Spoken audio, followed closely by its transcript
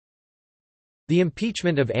The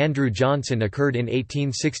impeachment of Andrew Johnson occurred in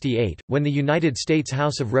 1868, when the United States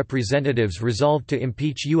House of Representatives resolved to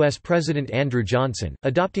impeach U.S. President Andrew Johnson,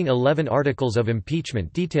 adopting 11 articles of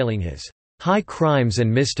impeachment detailing his high crimes and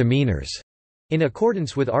misdemeanors, in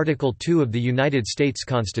accordance with Article 2 of the United States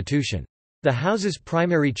Constitution. The House's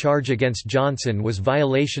primary charge against Johnson was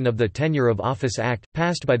violation of the Tenure of Office Act,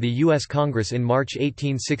 passed by the U.S. Congress in March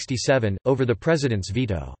 1867, over the President's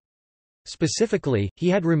veto. Specifically, he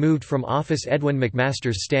had removed from office Edwin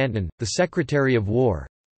McMasters Stanton, the Secretary of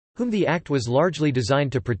War—whom the act was largely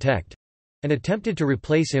designed to protect—and attempted to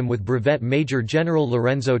replace him with Brevet Major General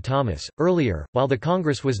Lorenzo Thomas. Earlier, while the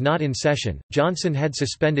Congress was not in session, Johnson had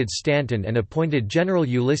suspended Stanton and appointed General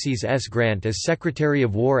Ulysses S. Grant as Secretary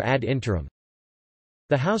of War ad interim.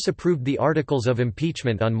 The House approved the articles of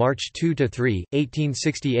impeachment on March 2–3,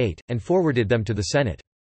 1868, and forwarded them to the Senate.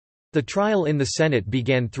 The trial in the Senate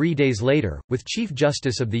began 3 days later, with Chief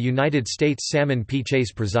Justice of the United States Salmon P.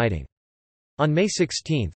 Chase presiding. On May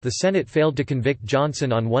 16, the Senate failed to convict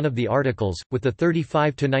Johnson on one of the articles, with the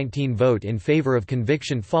 35–19 vote in favor of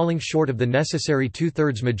conviction falling short of the necessary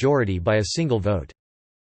two-thirds majority by a single vote.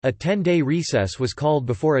 A 10-day recess was called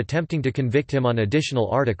before attempting to convict him on additional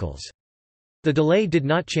articles. The delay did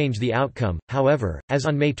not change the outcome, however, as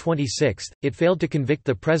on May 26, it failed to convict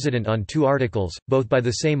the president on 2 articles, both by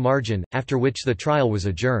the same margin, after which the trial was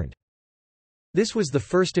adjourned. This was the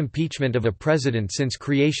first impeachment of a president since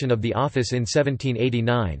creation of the office in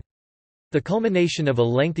 1789. The culmination of a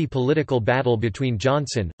lengthy political battle between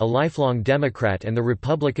Johnson, a lifelong Democrat, and the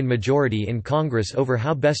Republican majority in Congress over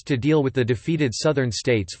how best to deal with the defeated Southern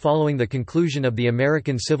states following the conclusion of the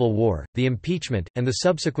American Civil War. The impeachment, and the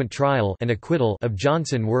subsequent trial and acquittal of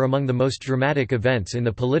Johnson were among the most dramatic events in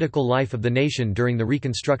the political life of the nation during the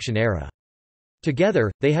Reconstruction era.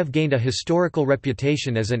 Together, they have gained a historical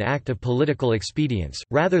reputation as an act of political expedience,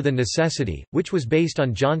 rather than necessity, which was based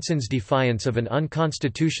on Johnson's defiance of an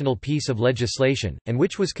unconstitutional piece of legislation, and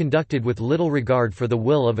which was conducted with little regard for the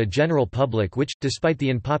will of a general public which, despite the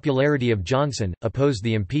unpopularity of Johnson, opposed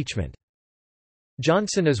the impeachment.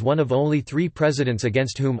 Johnson is one of only 3 presidents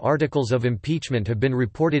against whom articles of impeachment have been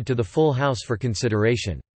reported to the full House for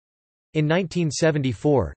consideration. In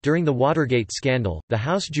 1974, during the Watergate scandal, the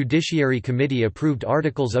House Judiciary Committee approved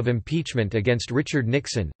articles of impeachment against Richard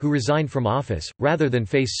Nixon, who resigned from office, rather than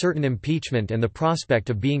face certain impeachment and the prospect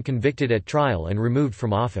of being convicted at trial and removed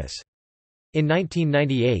from office. In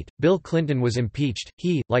 1998, Bill Clinton was impeached.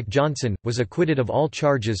 He, like Johnson, was acquitted of all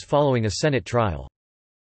charges following a Senate trial.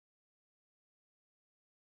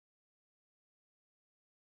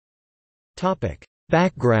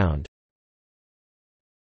 Background.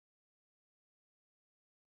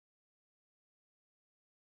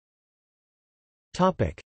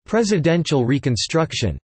 Presidential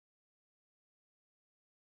Reconstruction.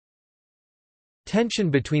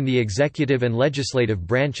 Tension between the executive and legislative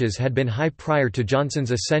branches had been high prior to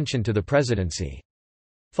Johnson's ascension to the presidency.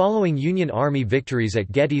 Following Union Army victories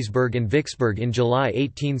at Gettysburg and Vicksburg in July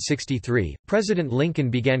 1863, President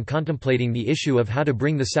Lincoln began contemplating the issue of how to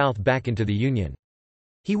bring the South back into the Union.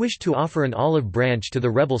 He wished to offer an olive branch to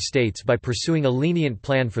the rebel states by pursuing a lenient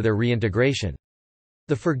plan for their reintegration.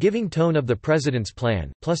 The forgiving tone of the president's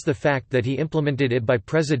plan, plus the fact that he implemented it by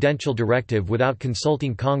presidential directive without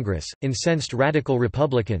consulting Congress, incensed radical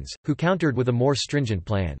Republicans, who countered with a more stringent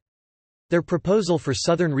plan. Their proposal for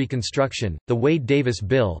Southern Reconstruction, the Wade-Davis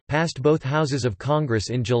Bill, passed both houses of Congress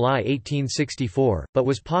in July 1864, but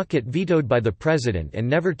was pocket vetoed by the President and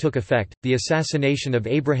never took effect. The assassination of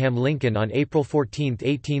Abraham Lincoln on April 14,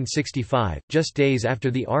 1865, just days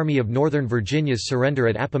after the Army of Northern Virginia's surrender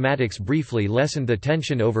at Appomattox, briefly lessened the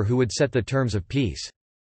tension over who would set the terms of peace.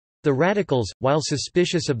 The Radicals, while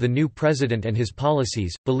suspicious of the new president and his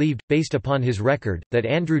policies, believed, based upon his record, that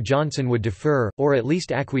Andrew Johnson would defer, or at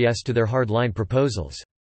least acquiesce to their hard-line proposals.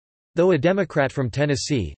 Though a Democrat from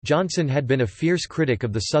Tennessee, Johnson had been a fierce critic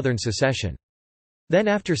of the Southern secession. Then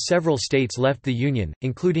after several states left the Union,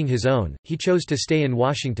 including his own, he chose to stay in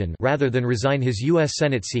Washington rather than resign his U.S.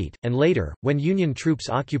 Senate seat, and later, when Union troops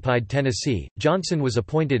occupied Tennessee, Johnson was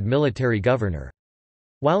appointed military governor.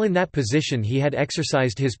 While in that position he had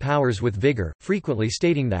exercised his powers with vigor, frequently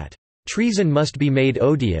stating that, "treason must be made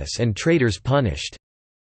odious and traitors punished."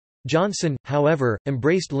 Johnson, however,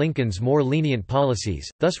 embraced Lincoln's more lenient policies,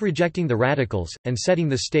 thus rejecting the Radicals, and setting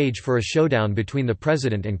the stage for a showdown between the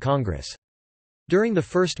President and Congress. During the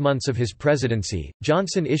first months of his presidency,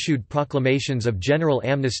 Johnson issued proclamations of general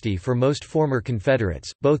amnesty for most former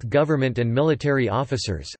Confederates, both government and military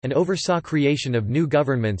officers, and oversaw creation of new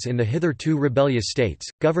governments in the hitherto rebellious states,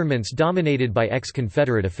 governments dominated by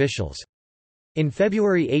ex-Confederate officials. In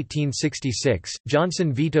February 1866,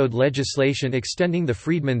 Johnson vetoed legislation extending the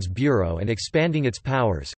Freedmen's Bureau and expanding its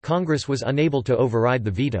powers. Congress was unable to override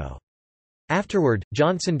the veto. Afterward,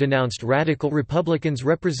 Johnson denounced radical Republicans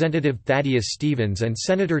Representative Thaddeus Stevens and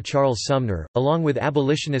Senator Charles Sumner, along with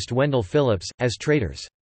abolitionist Wendell Phillips, as traitors.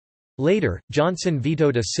 Later, Johnson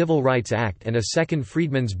vetoed a Civil Rights Act and a second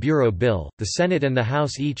Freedmen's Bureau bill. The Senate and the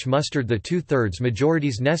House each mustered the two-thirds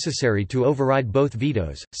majorities necessary to override both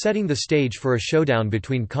vetoes, setting the stage for a showdown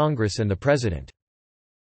between Congress and the President.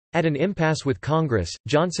 At an impasse with Congress,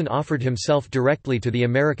 Johnson offered himself directly to the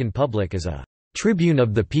American public as a tribune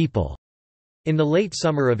of the people. In the late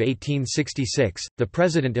summer of 1866, the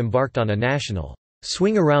President embarked on a national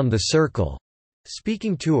swing around the circle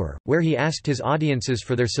speaking tour, where he asked his audiences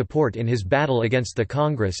for their support in his battle against the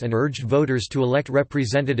Congress and urged voters to elect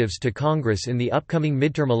representatives to Congress in the upcoming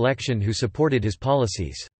midterm election who supported his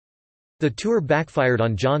policies. The tour backfired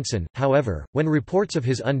on Johnson, however, when reports of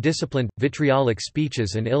his undisciplined, vitriolic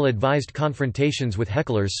speeches and ill-advised confrontations with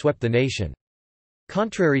hecklers swept the nation.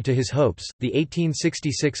 Contrary to his hopes, the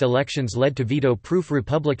 1866 elections led to veto-proof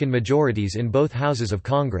Republican majorities in both houses of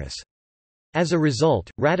Congress. As a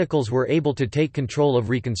result, radicals were able to take control of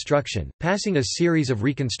Reconstruction, passing a series of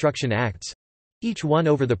Reconstruction Acts—each one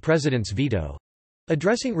over the President's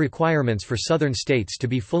veto—addressing requirements for Southern states to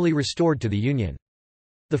be fully restored to the Union.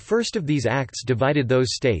 The first of these acts divided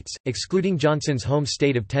those states, excluding Johnson's home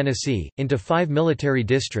state of Tennessee, into 5 military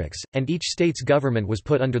districts, and each state's government was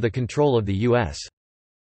put under the control of the U.S.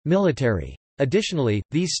 military. Additionally,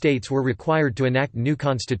 these states were required to enact new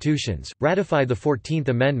constitutions, ratify the 14th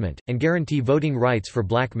Amendment, and guarantee voting rights for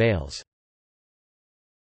black males.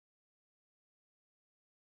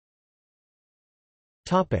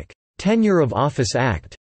 Tenure of Office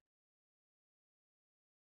Act.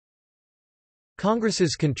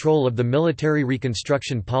 Congress's control of the military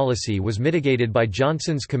Reconstruction policy was mitigated by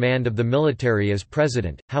Johnson's command of the military as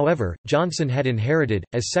president. However, Johnson had inherited,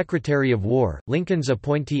 as Secretary of War, Lincoln's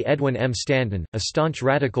appointee Edwin M. Stanton, a staunch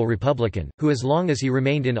radical Republican, who as long as he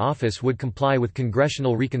remained in office would comply with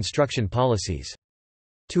congressional Reconstruction policies.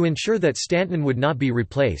 To ensure that Stanton would not be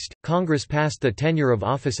replaced, Congress passed the Tenure of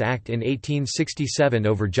Office Act in 1867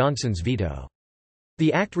 over Johnson's veto.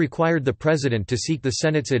 The act required the President to seek the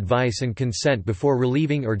Senate's advice and consent before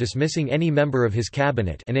relieving or dismissing any member of his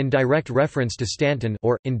cabinet, and in direct reference to Stanton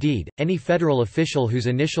or, indeed, any federal official whose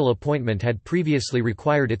initial appointment had previously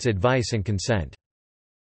required its advice and consent.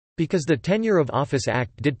 Because the Tenure of Office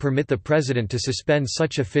Act did permit the President to suspend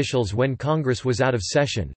such officials when Congress was out of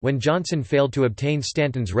session, when Johnson failed to obtain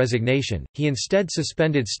Stanton's resignation, he instead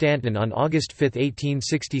suspended Stanton on August 5,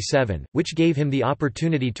 1867, which gave him the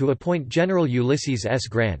opportunity to appoint General Ulysses S.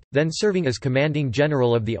 Grant, then serving as Commanding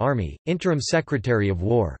General of the Army, Interim Secretary of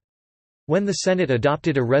War. When the Senate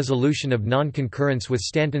adopted a resolution of non-concurrence with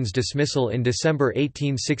Stanton's dismissal in December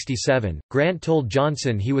 1867, Grant told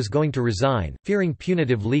Johnson he was going to resign, fearing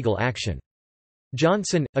punitive legal action.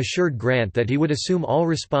 Johnson assured Grant that he would assume all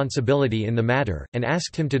responsibility in the matter, and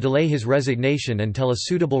asked him to delay his resignation until a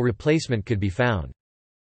suitable replacement could be found.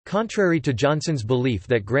 Contrary to Johnson's belief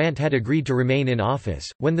that Grant had agreed to remain in office,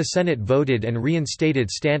 when the Senate voted and reinstated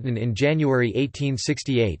Stanton in January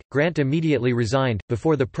 1868, Grant immediately resigned,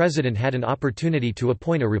 before the President had an opportunity to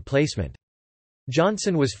appoint a replacement.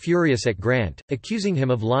 Johnson was furious at Grant, accusing him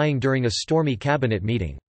of lying during a stormy cabinet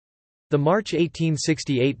meeting. The March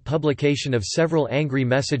 1868 publication of several angry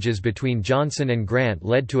messages between Johnson and Grant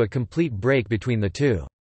led to a complete break between the two.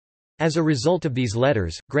 As a result of these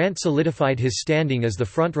letters, Grant solidified his standing as the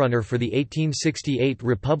frontrunner for the 1868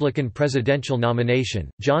 Republican presidential nomination.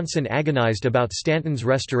 Johnson agonized about Stanton's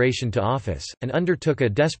restoration to office, and undertook a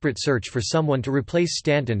desperate search for someone to replace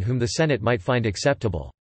Stanton whom the Senate might find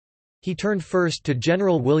acceptable. He turned first to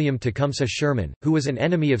General William Tecumseh Sherman, who was an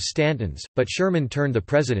enemy of Stanton's, but Sherman turned the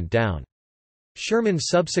president down. Sherman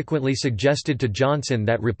subsequently suggested to Johnson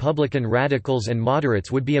that Republican radicals and moderates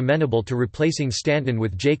would be amenable to replacing Stanton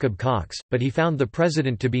with Jacob Cox, but he found the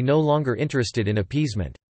president to be no longer interested in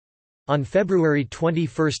appeasement. On February 21,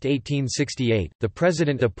 1868, the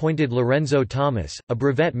president appointed Lorenzo Thomas, a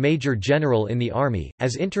brevet major general in the Army,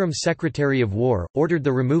 as interim Secretary of War, ordered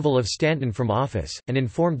the removal of Stanton from office, and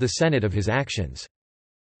informed the Senate of his actions.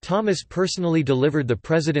 Thomas personally delivered the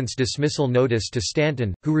president's dismissal notice to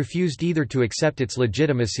Stanton, who refused either to accept its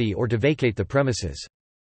legitimacy or to vacate the premises.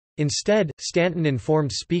 Instead, Stanton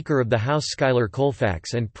informed Speaker of the House Schuyler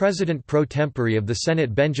Colfax and President pro tempore of the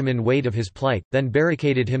Senate Benjamin Wade of his plight, then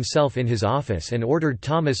barricaded himself in his office and ordered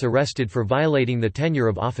Thomas arrested for violating the Tenure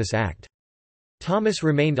of Office Act. Thomas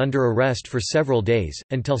remained under arrest for several days,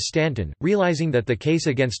 until Stanton, realizing that the case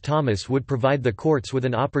against Thomas would provide the courts with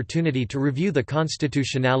an opportunity to review the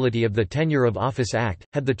constitutionality of the Tenure of Office Act,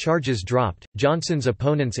 had the charges dropped. Johnson's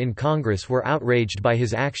opponents in Congress were outraged by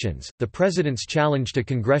his actions. The president's challenge to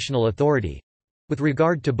congressional authority with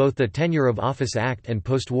regard to both the Tenure of Office Act and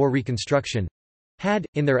post-war Reconstruction had,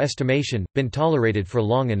 in their estimation, been tolerated for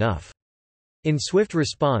long enough. In swift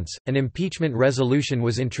response, an impeachment resolution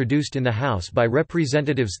was introduced in the House by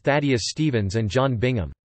Representatives Thaddeus Stevens and John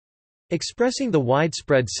Bingham. Expressing the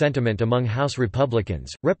widespread sentiment among House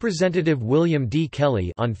Republicans, Representative William D.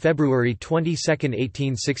 Kelly on February 22,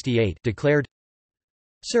 1868 declared,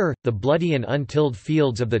 "Sir, the bloody and untilled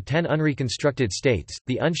fields of the 10 unreconstructed states,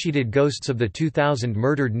 the unsheeted ghosts of the 2,000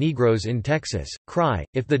 murdered Negroes in Texas, cry,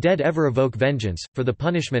 if the dead ever evoke vengeance, for the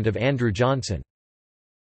punishment of Andrew Johnson."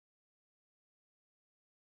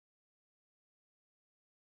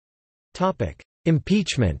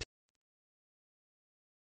 Impeachment.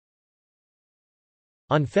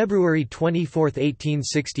 On February 24,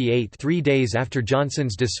 1868, 3 days after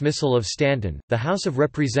Johnson's dismissal of Stanton, the House of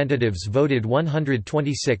Representatives voted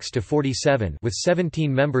 126 to 47 with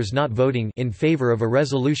 17 members not voting in favor of a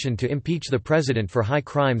resolution to impeach the president for high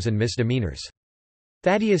crimes and misdemeanors.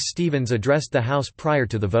 Thaddeus Stevens addressed the House prior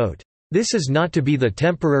to the vote. "This is not to be the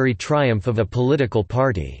temporary triumph of a political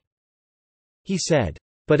party," he said,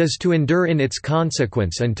 "but is to endure in its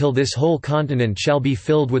consequence until this whole continent shall be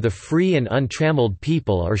filled with a free and untrammeled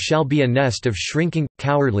people or shall be a nest of shrinking,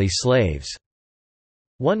 cowardly slaves."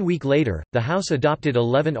 1 week later, the House adopted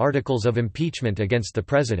 11 articles of impeachment against the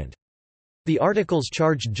president. The articles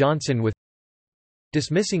charged Johnson with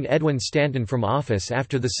dismissing Edwin Stanton from office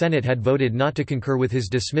after the Senate had voted not to concur with his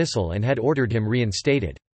dismissal and had ordered him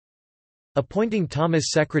reinstated. Appointing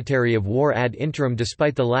Thomas Secretary of War ad interim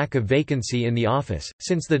despite the lack of vacancy in the office,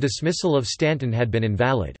 since the dismissal of Stanton had been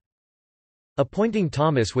invalid. Appointing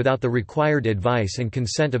Thomas without the required advice and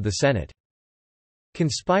consent of the Senate.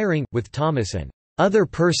 Conspiring, with Thomas and other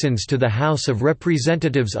persons to the House of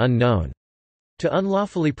Representatives unknown, to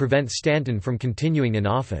unlawfully prevent Stanton from continuing in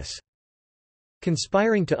office.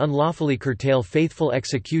 Conspiring to unlawfully curtail faithful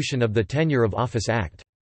execution of the Tenure of Office Act.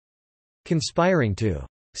 Conspiring to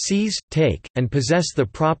seize, take, and possess the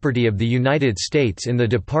property of the United States in the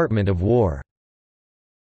Department of War.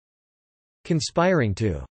 Conspiring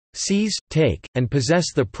to seize, take, and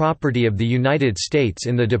possess the property of the United States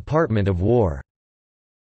in the Department of War,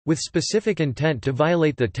 with specific intent to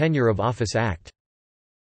violate the Tenure of Office Act.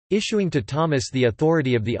 Issuing to Thomas the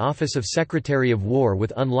authority of the office of Secretary of War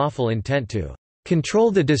with unlawful intent to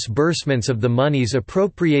control the disbursements of the monies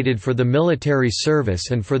appropriated for the military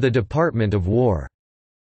service and for the Department of War.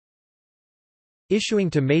 Issuing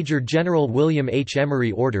to Major General William H.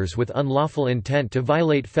 Emory orders with unlawful intent to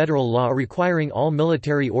violate federal law requiring all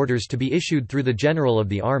military orders to be issued through the General of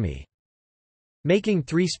the Army. Making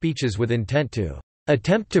 3 speeches with intent to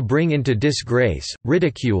attempt to bring into disgrace,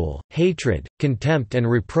 ridicule, hatred, contempt and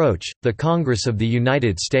reproach, the Congress of the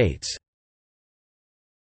United States.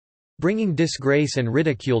 Bringing disgrace and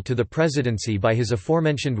ridicule to the presidency by his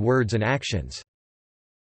aforementioned words and actions.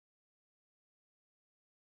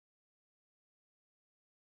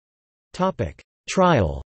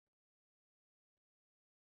 Trial.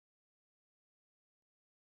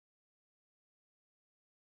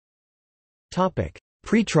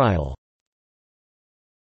 Pretrial.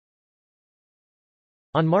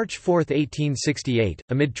 On March 4, 1868,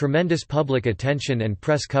 amid tremendous public attention and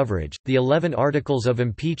press coverage, the 11 articles of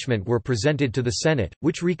impeachment were presented to the Senate,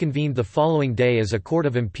 which reconvened the following day as a court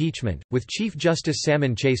of impeachment, with Chief Justice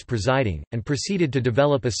Salmon Chase presiding, and proceeded to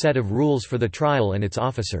develop a set of rules for the trial and its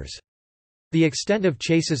officers. The extent of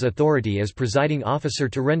Chase's authority as presiding officer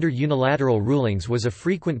to render unilateral rulings was a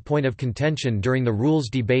frequent point of contention during the rules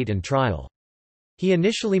debate and trial. He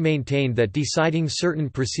initially maintained that deciding certain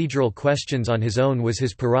procedural questions on his own was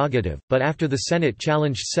his prerogative, but after the Senate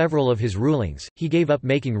challenged several of his rulings, he gave up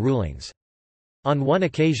making rulings. On one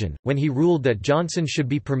occasion, when he ruled that Johnson should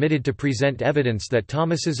be permitted to present evidence that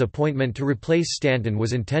Thomas's appointment to replace Stanton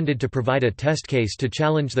was intended to provide a test case to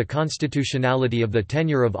challenge the constitutionality of the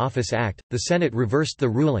Tenure of Office Act, the Senate reversed the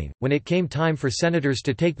ruling. When it came time for senators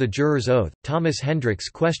to take the juror's oath, Thomas Hendricks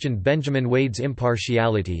questioned Benjamin Wade's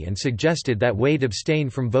impartiality and suggested that Wade abstain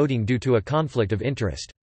from voting due to a conflict of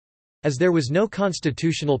interest. As there was no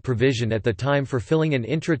constitutional provision at the time for filling an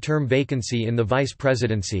intra-term vacancy in the vice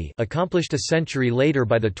presidency, accomplished a century later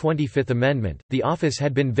by the 25th Amendment, the office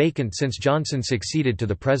had been vacant since Johnson succeeded to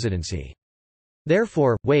the presidency.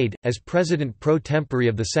 Therefore, Wade, as president pro tempore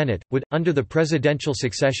of the Senate, would, under the Presidential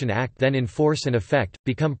Succession Act then in force and effect,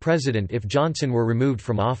 become president if Johnson were removed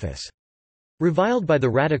from office. Reviled by the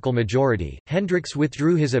radical majority, Hendricks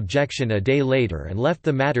withdrew his objection a day later and left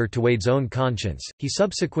the matter to Wade's own conscience. He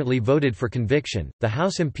subsequently voted for conviction. The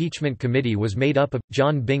House Impeachment Committee was made up of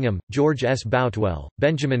John Bingham, George S. Boutwell,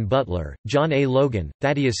 Benjamin Butler, John A. Logan,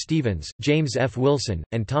 Thaddeus Stevens, James F. Wilson,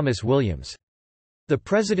 and Thomas Williams. The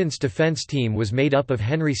President's defense team was made up of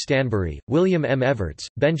Henry Stanbury, William M. Evarts,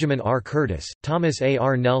 Benjamin R. Curtis, Thomas A.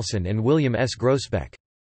 R. Nelson, and William S. Groesbeck.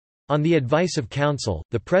 On the advice of counsel,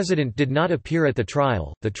 the President did not appear at the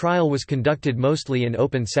trial. The trial was conducted mostly in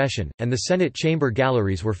open session, and the Senate chamber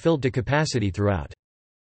galleries were filled to capacity throughout.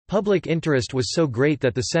 Public interest was so great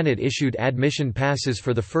that the Senate issued admission passes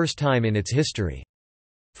for the first time in its history.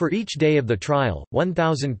 For each day of the trial,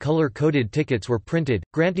 1,000 color-coded tickets were printed,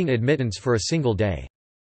 granting admittance for a single day.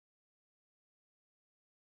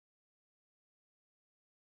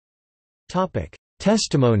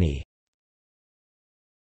 Testimony.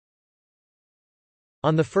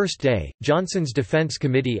 On the first day, Johnson's defense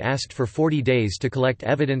committee asked for 40 days to collect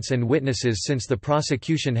evidence and witnesses since the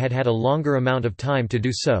prosecution had had a longer amount of time to do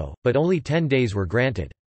so, but only 10 days were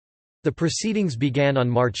granted. The proceedings began on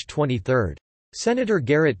March 23. Senator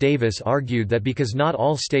Garrett Davis argued that because not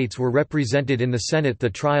all states were represented in the Senate, the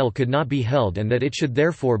trial could not be held and that it should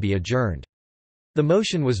therefore be adjourned. The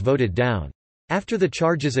motion was voted down. After the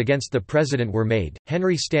charges against the President were made,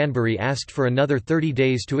 Henry Stanbury asked for another 30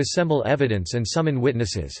 days to assemble evidence and summon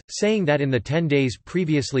witnesses, saying that in the 10 days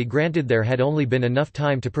previously granted there had only been enough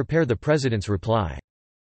time to prepare the President's reply.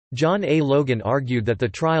 John A. Logan argued that the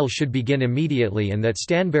trial should begin immediately and that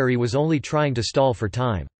Stanbury was only trying to stall for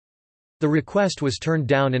time. The request was turned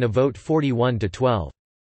down in a vote 41-12.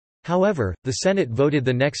 However, the Senate voted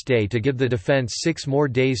the next day to give the defense 6 more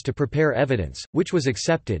days to prepare evidence, which was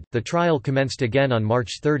accepted. The trial commenced again on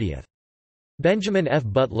March 30. Benjamin F.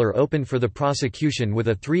 Butler opened for the prosecution with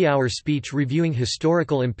a 3-hour speech reviewing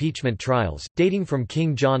historical impeachment trials, dating from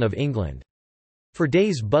King John of England. For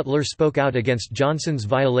days Butler spoke out against Johnson's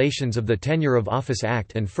violations of the Tenure of Office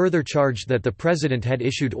Act and further charged that the President had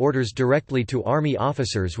issued orders directly to Army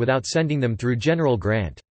officers without sending them through General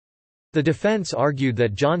Grant. The defense argued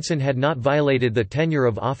that Johnson had not violated the Tenure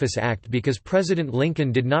of Office Act because President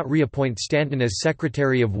Lincoln did not reappoint Stanton as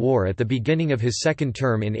Secretary of War at the beginning of his second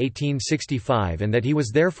term in 1865 and that he was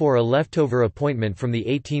therefore a leftover appointment from the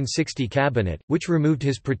 1860 cabinet, which removed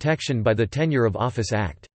his protection by the Tenure of Office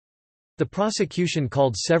Act. The prosecution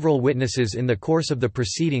called several witnesses in the course of the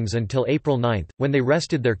proceedings until April 9, when they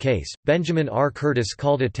rested their case. Benjamin R. Curtis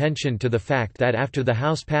called attention to the fact that after the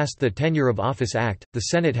House passed the Tenure of Office Act, the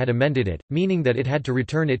Senate had amended it, meaning that it had to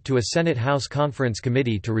return it to a Senate-House Conference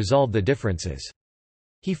Committee to resolve the differences.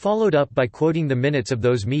 He followed up by quoting the minutes of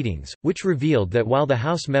those meetings, which revealed that while the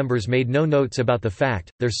House members made no notes about the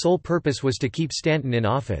fact, their sole purpose was to keep Stanton in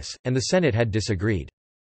office, and the Senate had disagreed.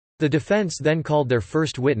 The defense then called their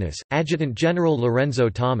first witness, Adjutant General Lorenzo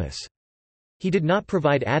Thomas. He did not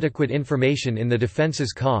provide adequate information in the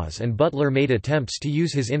defense's cause, and Butler made attempts to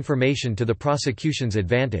use his information to the prosecution's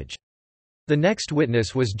advantage. The next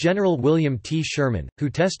witness was General William T. Sherman,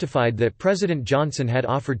 who testified that President Johnson had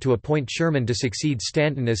offered to appoint Sherman to succeed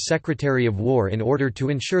Stanton as Secretary of War in order to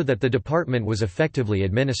ensure that the department was effectively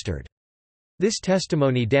administered. This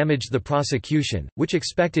testimony damaged the prosecution, which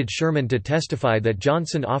expected Sherman to testify that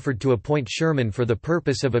Johnson offered to appoint Sherman for the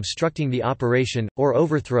purpose of obstructing the operation, or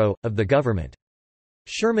overthrow, of the government.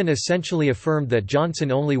 Sherman essentially affirmed that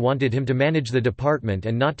Johnson only wanted him to manage the department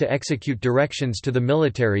and not to execute directions to the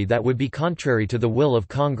military that would be contrary to the will of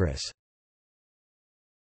Congress.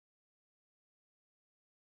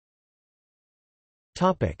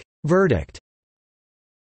 Verdict.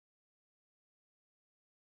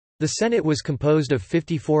 The Senate was composed of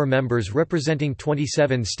 54 members representing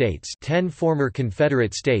 27 states. 10 former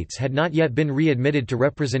Confederate states had not yet been readmitted to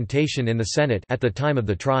representation in the Senate at the time of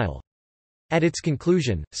the trial. At its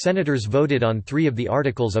conclusion, senators voted on 3 of the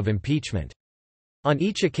articles of impeachment. On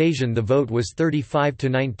each occasion the vote was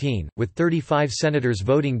 35-19, with 35 senators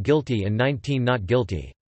voting guilty and 19 not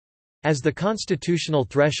guilty. As the constitutional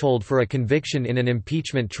threshold for a conviction in an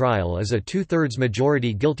impeachment trial is a 2/3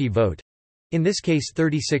 majority guilty vote, in this case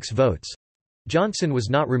 36 votes, Johnson was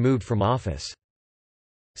not removed from office.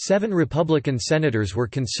 7 Republican senators were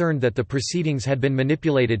concerned that the proceedings had been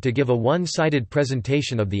manipulated to give a one-sided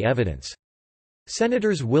presentation of the evidence.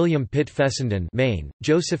 Senators William Pitt Fessenden, Maine;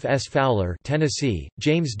 Joseph S. Fowler, Tennessee;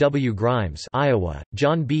 James W. Grimes, Iowa;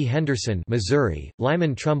 John B. Henderson, Missouri;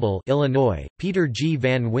 Lyman Trumbull, Illinois; Peter G.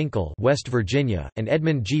 Van Winkle, West Virginia; and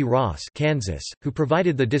Edmund G. Ross, Kansas, who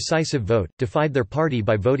provided the decisive vote, defied their party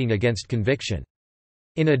by voting against conviction.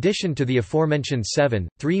 In addition to the aforementioned 7,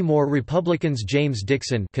 3 more Republicans, James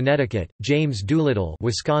Dixon, Connecticut, James Doolittle,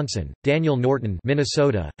 Wisconsin, Daniel Norton,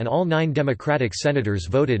 Minnesota, and all 9 Democratic senators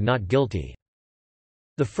voted not guilty.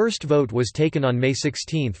 The first vote was taken on May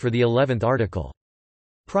 16 for the 11th article.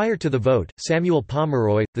 Prior to the vote, Samuel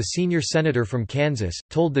Pomeroy, the senior senator from Kansas,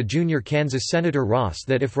 told the junior Kansas Senator Ross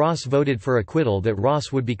that if Ross voted for acquittal that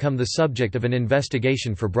Ross would become the subject of an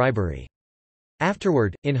investigation for bribery.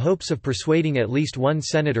 Afterward, in hopes of persuading at least one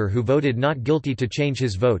senator who voted not guilty to change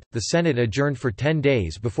his vote, the Senate adjourned for 10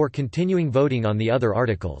 days before continuing voting on the other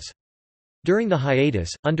articles. During the hiatus,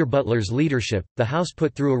 under Butler's leadership, the House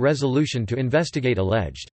put through a resolution to investigate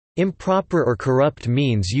alleged improper or corrupt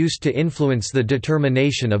means used to influence the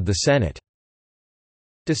determination of the Senate.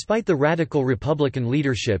 Despite the radical Republican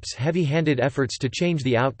leadership's heavy-handed efforts to change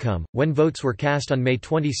the outcome, when votes were cast on May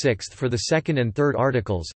 26 for the second and third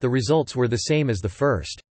articles, the results were the same as the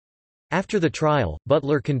first. After the trial,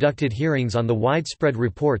 Butler conducted hearings on the widespread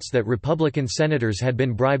reports that Republican senators had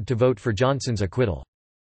been bribed to vote for Johnson's acquittal.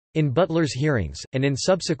 In Butler's hearings, and in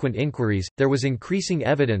subsequent inquiries, there was increasing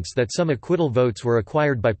evidence that some acquittal votes were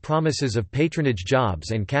acquired by promises of patronage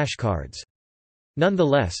jobs and cash cards.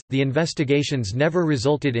 Nonetheless, the investigations never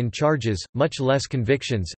resulted in charges, much less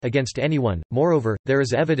convictions, against anyone. Moreover, there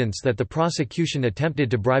is evidence that the prosecution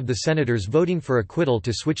attempted to bribe the senators voting for acquittal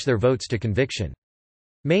to switch their votes to conviction.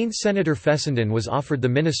 Maine Senator Fessenden was offered the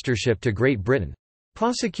ministership to Great Britain.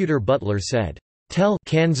 Prosecutor Butler said, "Tell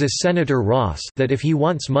Kansas Senator Ross that if he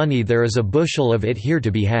wants money there is a bushel of it here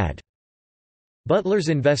to be had." Butler's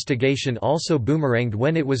investigation also boomeranged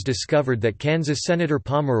when it was discovered that Kansas Senator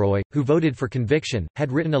Pomeroy, who voted for conviction,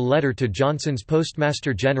 had written a letter to Johnson's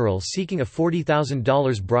Postmaster General seeking a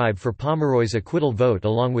 $40,000 bribe for Pomeroy's acquittal vote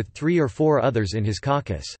along with 3 or 4 others in his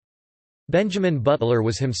caucus. Benjamin Butler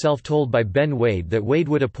was himself told by Ben Wade that Wade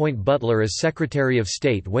would appoint Butler as Secretary of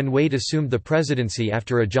State when Wade assumed the presidency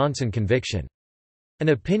after a Johnson conviction. An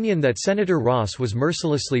opinion that Senator Ross was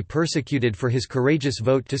mercilessly persecuted for his courageous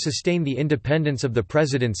vote to sustain the independence of the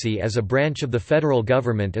presidency as a branch of the federal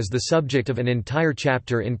government is the subject of an entire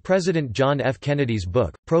chapter in President John F. Kennedy's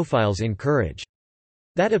book, Profiles in Courage.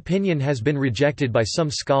 That opinion has been rejected by some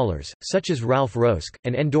scholars, such as Ralph Roske,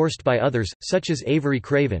 and endorsed by others, such as Avery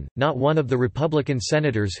Craven. Not one of the Republican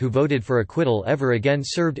senators who voted for acquittal ever again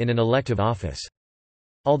served in an elective office.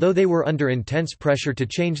 Although they were under intense pressure to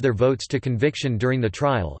change their votes to conviction during the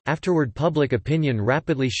trial, afterward public opinion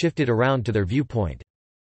rapidly shifted around to their viewpoint.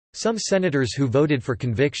 Some senators who voted for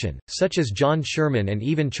conviction, such as John Sherman and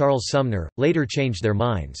even Charles Sumner, later changed their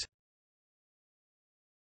minds.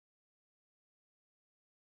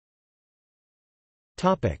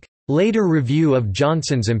 Later review of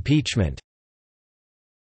Johnson's impeachment.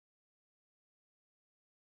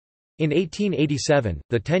 In 1887,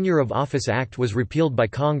 the Tenure of Office Act was repealed by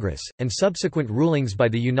Congress, and subsequent rulings by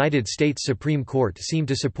the United States Supreme Court seemed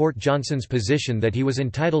to support Johnson's position that he was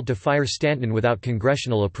entitled to fire Stanton without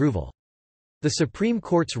congressional approval. The Supreme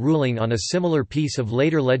Court's ruling on a similar piece of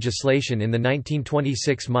later legislation in the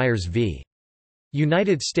 1926 Myers v.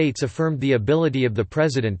 United States affirmed the ability of the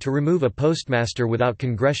President to remove a postmaster without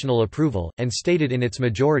congressional approval, and stated in its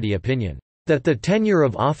majority opinion, that the Tenure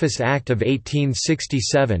of Office Act of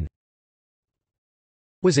 1867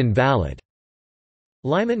 was invalid.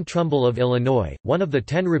 Lyman Trumbull of Illinois, one of the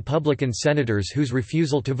 10 Republican senators whose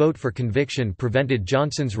refusal to vote for conviction prevented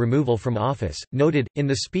Johnson's removal from office, noted, in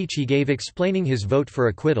the speech he gave explaining his vote for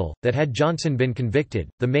acquittal, that had Johnson been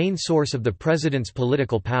convicted, the main source of the president's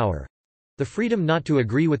political power—the freedom not to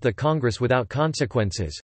agree with the Congress without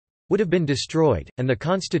consequences—would have been destroyed, and the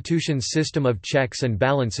Constitution's system of checks and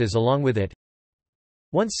balances along with it.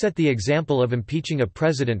 Once set the example of impeaching a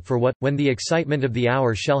president for what, when the excitement of the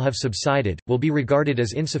hour shall have subsided, will be regarded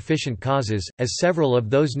as insufficient causes, as several of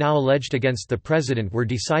those now alleged against the president were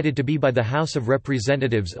decided to be by the House of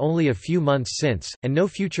Representatives only a few months since, and no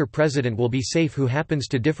future president will be safe who happens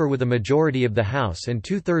to differ with a majority of the House and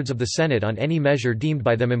 2/3 of the Senate on any measure deemed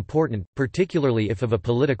by them important, particularly if of a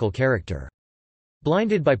political character.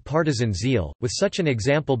 Blinded by partisan zeal, with such an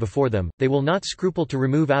example before them, they will not scruple to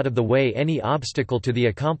remove out of the way any obstacle to the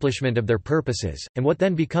accomplishment of their purposes, and what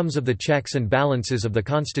then becomes of the checks and balances of the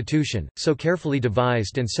Constitution, so carefully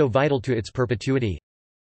devised and so vital to its perpetuity?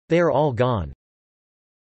 They are all gone.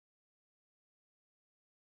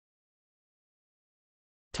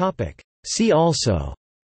 See also: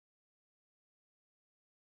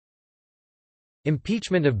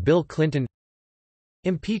 Impeachment of Bill Clinton,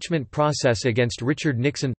 Impeachment process against Richard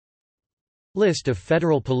Nixon, List of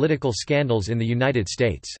federal political scandals in the United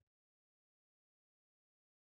States.